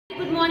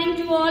Good morning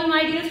to all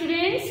my dear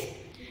students.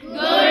 Good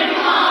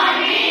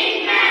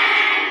morning,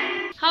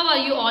 ma'am. How are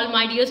you all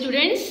my dear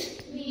students?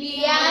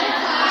 We are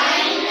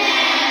fine,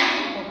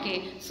 ma'am.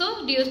 Okay,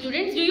 so dear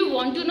students, do you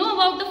want to know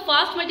about the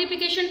fast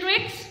multiplication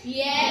tricks?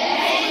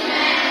 Yes,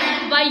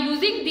 ma'am. By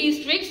using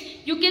these tricks,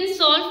 you can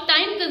solve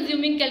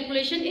time-consuming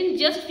calculation in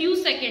just few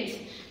seconds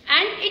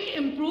and it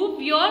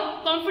improve your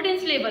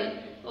confidence level.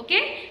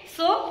 Okay,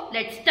 so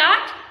let's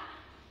start.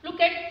 Look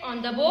at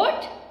on the board.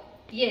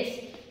 Yes.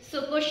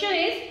 So question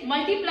is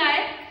multiply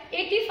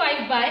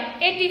 85 by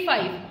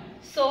 85.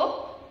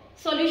 So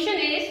solution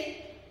is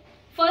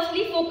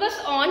firstly focus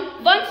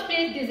on ones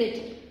place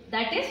digit,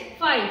 that is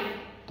 5.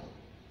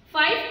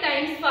 5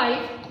 times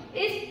 5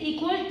 is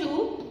equal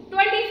to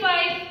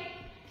 25.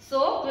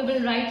 So we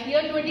will write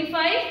here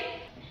 25.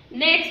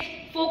 Next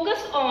focus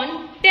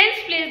on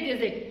tens place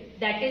digit,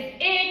 that is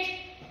 8.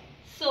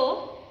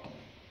 So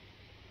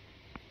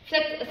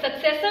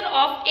successor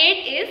of 8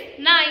 is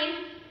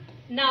 9.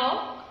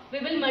 Now we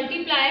will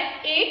multiply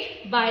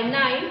 8 by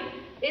 9.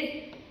 Is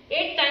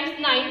 8 times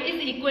 9 is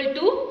equal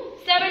to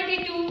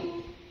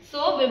 72.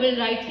 So we will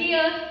write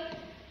here.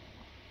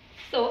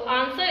 So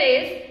answer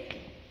is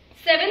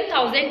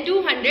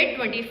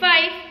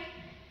 7225.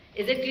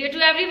 Is it clear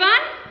to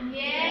everyone?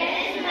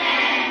 Yes,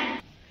 ma'am.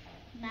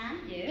 Ma'am,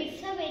 Yes.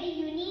 it's a very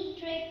unique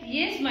trick.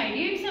 Yes, my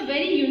dear, it's a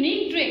very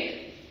unique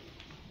trick.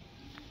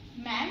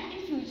 Ma'am,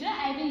 in future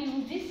I will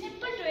use these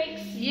simple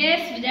tricks.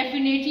 Yes,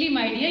 definitely,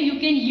 my dear, you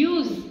can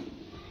use.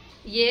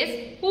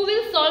 Yes, who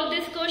will solve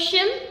this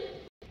question?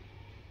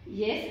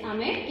 Yes,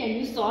 Ame, can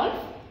you solve?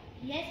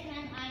 Yes,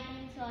 ma'am, I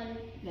can solve.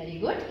 Very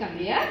good, come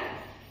here.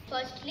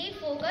 Firstly,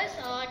 focus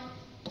on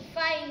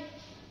 5.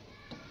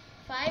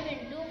 5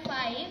 into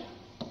 5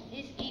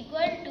 is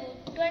equal to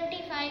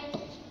 25.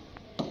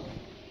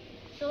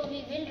 So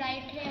we will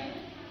write here.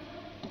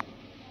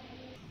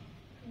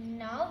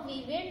 Now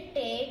we will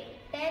take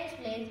tens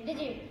place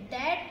digit,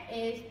 that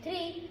is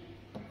 3.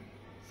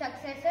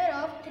 Successor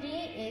of 3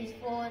 is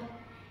 4.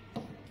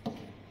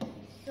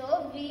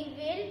 So we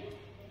will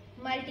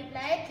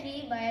multiply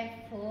 3 by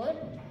 4.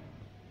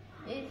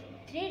 Is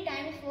 3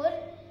 times 4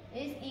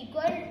 is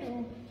equal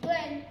to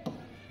 12.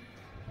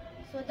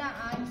 So the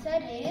answer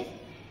is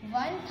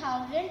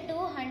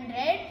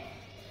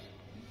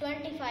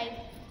 1225.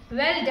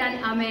 Well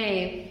done,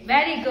 Ame.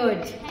 Very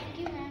good.